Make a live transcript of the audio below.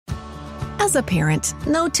As a parent,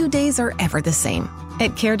 no 2 days are ever the same.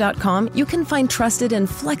 At Care.com, you can find trusted and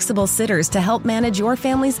flexible sitters to help manage your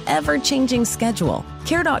family's ever-changing schedule.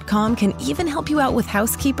 Care.com can even help you out with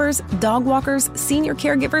housekeepers, dog walkers, senior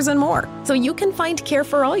caregivers, and more, so you can find care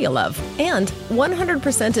for all you love. And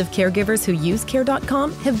 100% of caregivers who use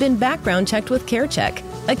Care.com have been background checked with CareCheck,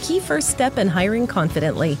 a key first step in hiring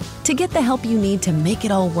confidently. To get the help you need to make it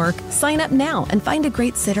all work, sign up now and find a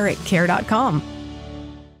great sitter at Care.com.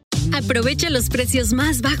 Aprovecha los precios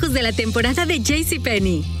más bajos de la temporada de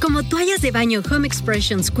JCPenney. Como toallas de baño Home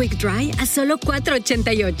Expressions Quick Dry a solo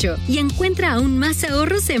 $4.88. Y encuentra aún más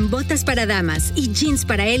ahorros en botas para damas y jeans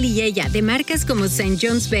para él y ella de marcas como St.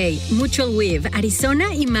 John's Bay, Mutual Weave,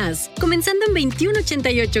 Arizona y más. Comenzando en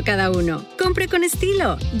 $21.88 cada uno. Compre con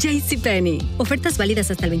estilo. JCPenney. Ofertas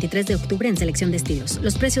válidas hasta el 23 de octubre en selección de estilos.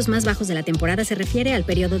 Los precios más bajos de la temporada se refiere al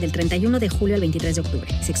periodo del 31 de julio al 23 de octubre.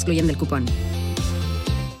 Se excluyen del cupón.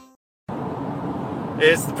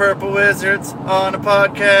 It's the Purple Wizards on a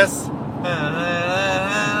podcast.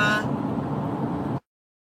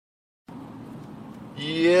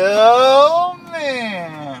 Yo,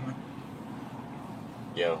 man.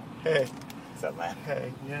 Yo. Hey. What's up, man?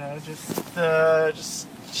 Hey, just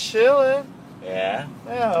chilling. Yeah?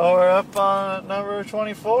 Yeah, we're up on number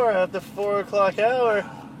 24 at the 4 o'clock hour.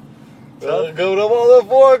 Let's go to the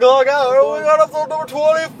 4 o'clock hour. We got up to number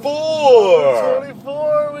 24.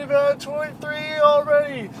 24. We've had 23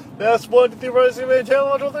 already. That's 1, 2, 3, 4, 5, 6, 7, 10,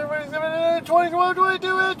 11, 12, 13, 14, 15, 21,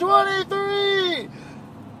 22, and 23.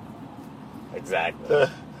 Exactly.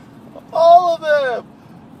 All of them.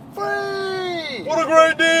 Free. What a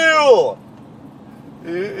great deal.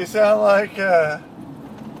 You sound like,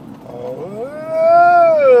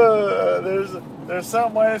 there's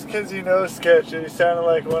some Wise Kids You Know sketch, and you sounded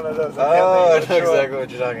like one of those. I know exactly what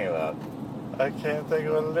you're talking about. I can't think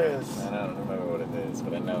of what it is. I don't remember what it is,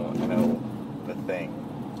 but I know the thing.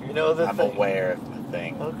 You know the I'm thing? aware of the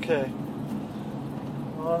thing. Okay.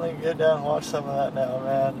 I want to get down and watch some of that now,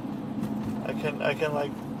 man. I can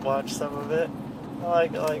like watch some of it. I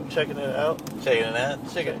like checking it out. Checking it out.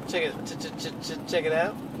 Check it out. Check it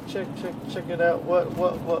out.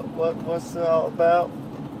 What's it all about?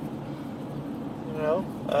 You know,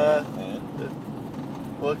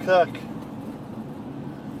 we'll cook.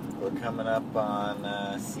 We're coming up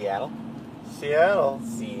on Seattle,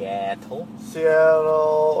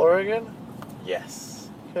 Oregon. Yes.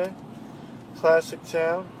 Okay. Classic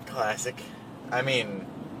town. Classic. I mean,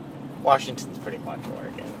 Washington's pretty much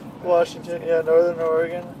Oregon. Washington, yeah, Northern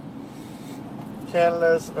Oregon.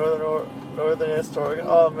 Canada's northernest Oregon.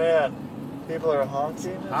 Oh man, people are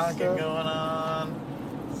honking. Honking going on.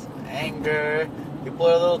 Some anger. People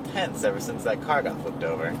are a little tense ever since that car got flipped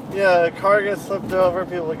over. Yeah, the car gets flipped over,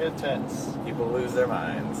 people get tense. People lose their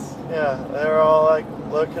minds. Yeah, they're all like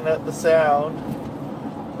looking at the sound.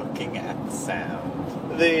 Looking at the sound.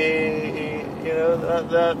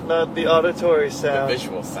 Not the auditory sound. The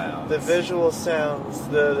visual sounds. The visual sounds.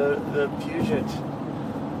 The Puget.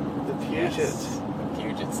 The Puget. Yes, the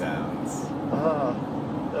Puget sounds.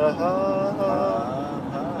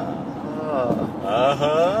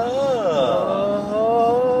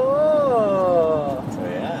 So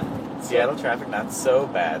yeah, Seattle traffic not so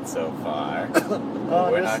bad so far.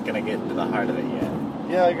 We're not gonna get into the heart of it yet.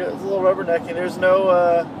 Yeah, it's a little rubbernecking. There's no.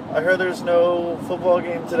 I heard there's no football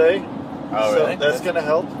game today. Oh, so really? That's gonna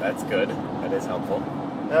help. That's good. That is helpful.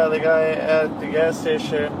 The guy at the gas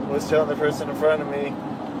station was telling the person in front of me,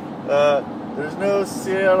 there's no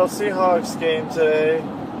Seattle Seahawks game today,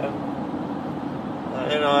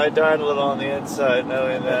 and I died a little on the inside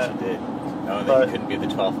knowing that. You did. Knowing that you couldn't be the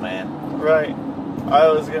 12th man. Right. I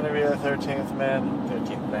was gonna be the 13th man.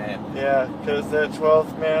 13th man. Yeah, because that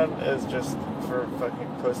 12th man is just for fucking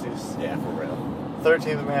pussies. Yeah, for real.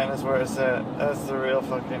 13th man is where it's at. That's the real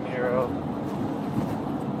fucking hero.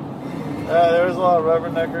 There was a lot of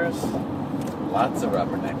rubberneckers. Lots of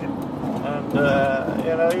rubbernecking.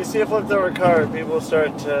 And you see a flipped over car, people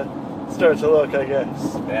start to look, I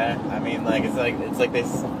guess. Yeah, I mean, it's like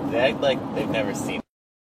they act like they've never seen it.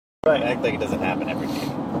 Right. They act like it doesn't happen every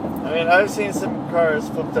day. I mean, I've seen some cars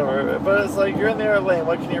flipped over, but it's like you're in the air lane.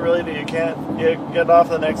 What can you really do? You can't get off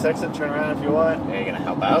the next exit, turn around if you want. Are you gonna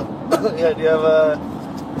help out? Yeah. Do you have a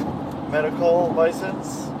medical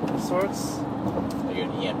license of sorts? Are you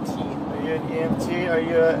an EMT? Are you an EMT? Are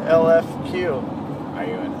you a LFQ? Are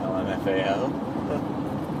you an LMFAO?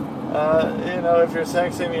 If you're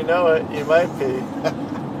sexy you know it, you might be.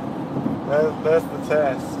 That's the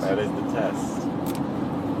test. That is the test.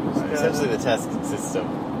 Essentially, the test consists of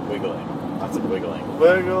wiggling. Lots of wiggling.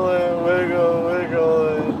 Wiggling.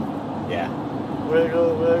 Yeah.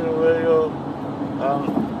 Wiggle.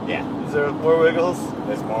 Yeah. Is there more Wiggles?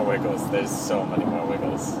 There's more Wiggles. There's so many more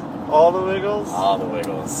Wiggles. All the Wiggles? All the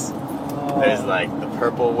Wiggles. Oh. There's like the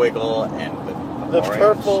purple Wiggle and the orange,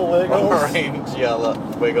 purple Wiggles? orange yellow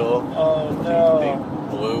Wiggle. Oh no.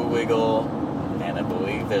 The blue Wiggle, and I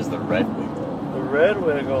believe there's the red Wiggle. The red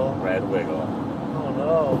Wiggle? Red Wiggle. Oh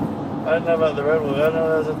no. I didn't know about the red Wiggle. I didn't know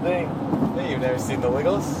that was a thing. Hey, you've never seen the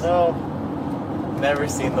Wiggles? No. Never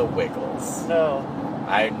seen the Wiggles. No.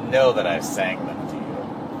 I know that I've sang them to you.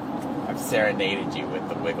 I've serenaded you with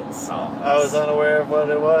the Wiggles songs. I was unaware of what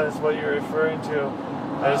it was, what you were referring to.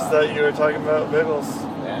 I just thought you were talking about Wiggles.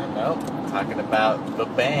 Yeah, no. Talking about the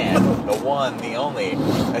band, the one, the only,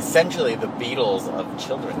 essentially the Beatles of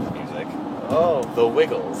children's music. Oh. The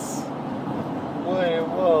Wiggles. Wait,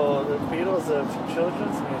 whoa, the Beatles of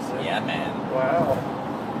children's music? Yeah, man. Wow.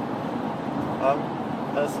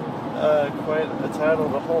 That's quite a title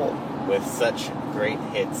to hold. With such great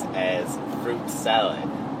hits as Fruit Salad.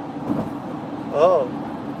 Oh.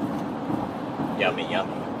 Yummy,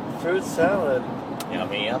 yummy. Fruit salad.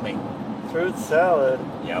 Yummy, yummy. Fruit salad.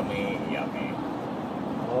 Yummy, yummy.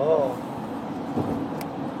 Oh.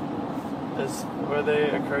 Were they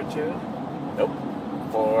a cartoon? Nope.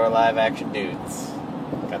 4 live action dudes.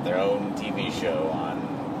 Got their own TV show on,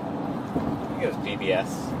 I think it was PBS,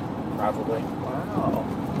 probably. Wow.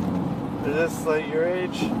 Is this like your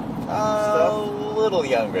age? A little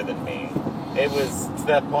younger than me. It was to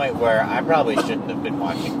that point where I probably shouldn't have been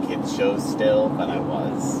watching kids shows still, but I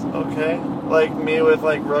was. Okay. Like me with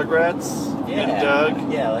like Rugrats Yeah. and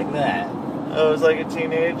Doug. Yeah, like that. I was like a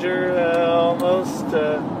teenager almost.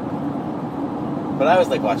 But I was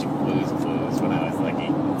like watching Blues Clues when I was like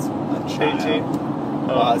a child.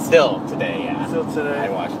 18? Still today, yeah. Still today. I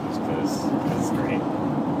watch Blues Clues because it's great.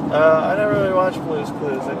 I never really watched Blues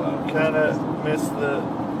Clues. I kind of missed the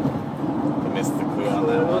I missed the clue on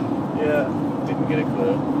that one. Yeah. Didn't get a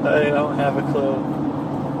clue. I don't have a clue.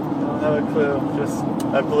 Just,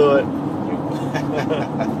 I blew it.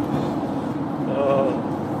 Oh,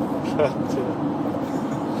 God, dude.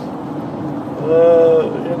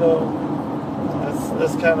 You know,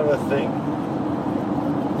 that's kind of a thing.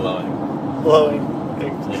 Blowing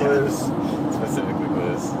clues. Specifically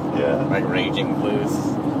clues. Yeah. Like raging clues.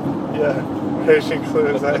 Yeah. Raging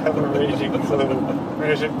clues. I have a raging clue.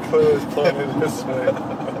 Raging clue is pointed this way.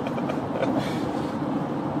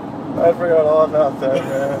 I forgot all about that,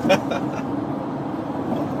 man.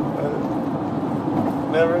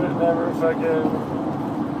 Never fucking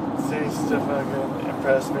cease to fucking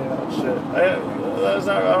impress me on shit. I don't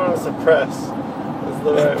know if suppress is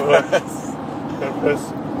the right word. Impress.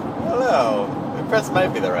 I don't know. Impress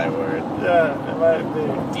might be the right word. Yeah, it might be.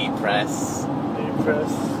 Depress.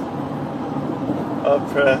 Depress.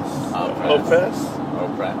 Oppress. Oppress.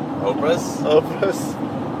 Oppress.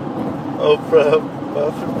 Oprah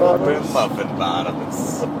Muffin Bottoms. Muffin Bottoms.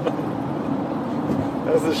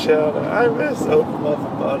 That's a shout out. I miss Oprah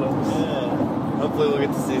Muffin Bottoms. Yeah. Hopefully we'll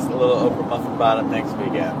get to see a little Oprah Muffin Bottom next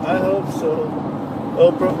weekend. I hope so.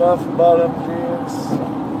 Oprah Muffin Bottom jeans.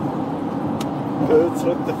 Boots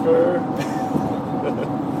with the fur.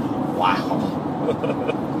 Wow.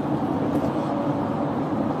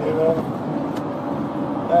 You know?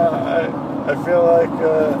 I feel like I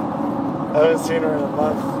haven't seen her in a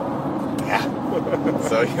month. Yeah.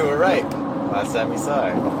 So you were right. Last time you saw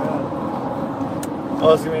her. Yeah.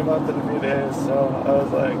 Well, it's gonna be a month and a few days, so I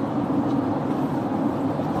was like,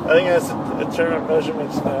 I think that's a term of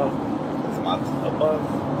measurements now. It's a month. A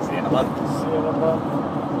month. See you in a month. See you in a month.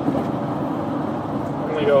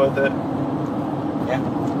 I'm gonna go with it. Yeah.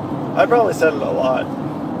 I probably said it a lot.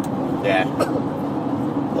 Yeah.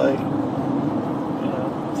 Like, you know,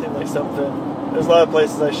 it seemed like something. There's a lot of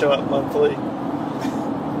places I show up monthly.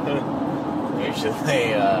 Usually,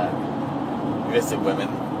 visit women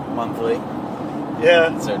monthly.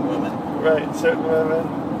 Yeah. Certain women. Right, certain women.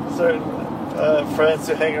 Certain friends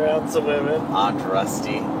who hang around some women. Aunt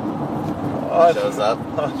Rusty shows up.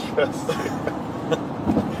 Aunt Rusty.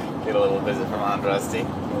 Get a little visit from Aunt Rusty.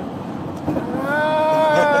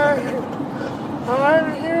 Hi!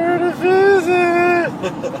 I'm here to visit!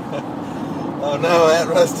 Oh no, Aunt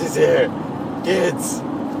Rusty's here. Kids,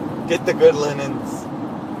 get the good linens.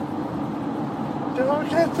 Don't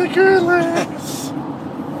get the good linens!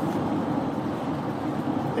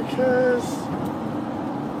 Because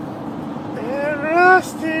Aunt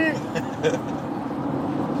Rusty,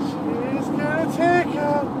 she's gonna take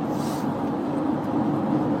them.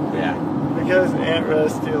 Yeah. Because Aunt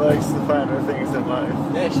Rusty likes the finer things in life.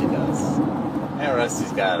 Yeah, she does. Aunt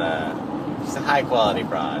Rusty's got she's a high quality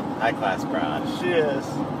broad, high class broad. She is.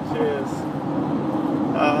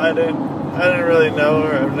 I didn't really know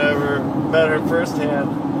her. I've never met her firsthand.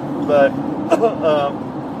 but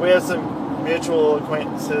we have some mutual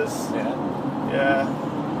acquaintances. Yeah.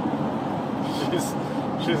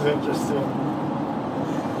 She's interesting.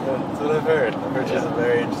 That's what I've heard. I've heard she's a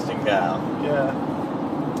very interesting gal. Yeah.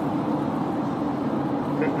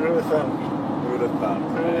 Who would have thunk? Who would have thunk?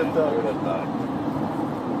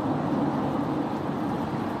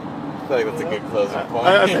 I feel like that's a good closing point.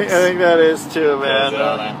 I think that is too, man.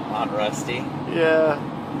 Close it on Rusty. Yeah.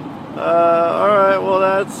 All right. Well,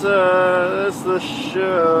 that's the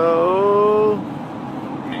show.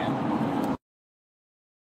 Man.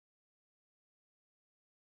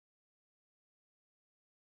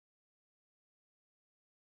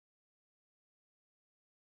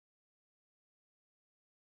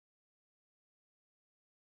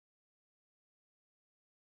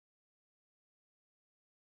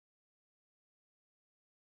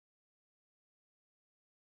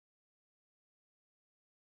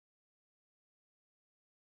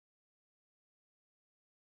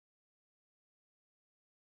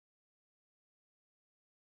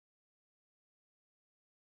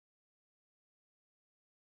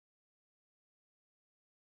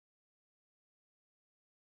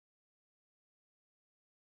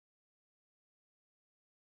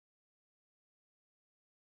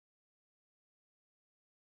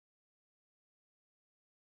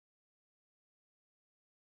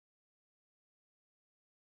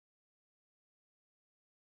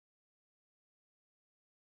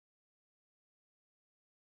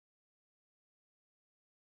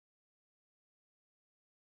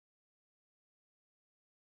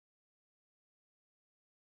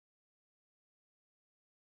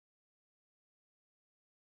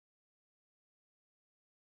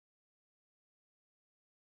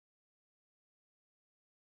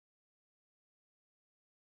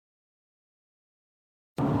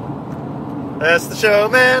 That's the show,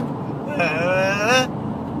 man.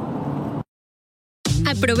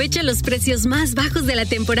 Aprovecha los precios más bajos de la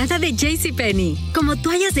temporada de JCPenney. Como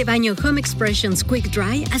toallas de baño Home Expressions Quick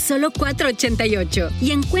Dry a solo $4.88.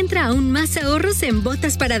 Y encuentra aún más ahorros en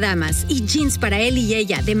botas para damas y jeans para él y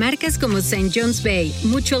ella de marcas como St. John's Bay,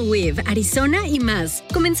 Mutual Weave, Arizona y más.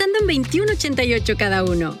 Comenzando en $21.88 cada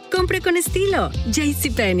uno. Compre con estilo.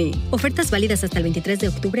 JCPenney. Ofertas válidas hasta el 23 de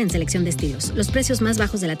octubre en selección de estilos. Los precios más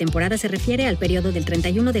bajos de la temporada se refiere al periodo del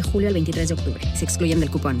 31 de julio al 23 de octubre. Se excluyen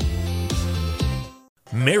del cupón.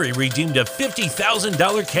 Mary redeemed a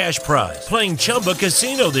 $50,000 cash prize playing Chumba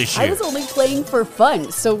Casino this year. I was only playing for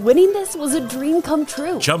fun, so winning this was a dream come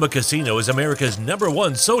true. Chumba Casino is America's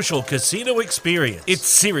 #1 social casino experience. It's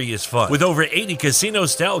serious fun. With over 80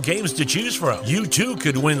 casino-style games to choose from, you too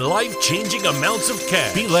could win life-changing amounts of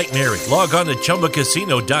cash. Be like Mary. Log on to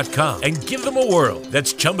ChumbaCasino.com and give them a whirl.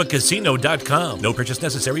 That's ChumbaCasino.com. No purchase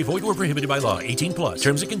necessary. Void or prohibited by law. 18+.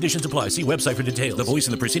 Terms and conditions apply. See website for details. The voice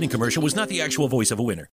in the preceding commercial was not the actual voice of a winner.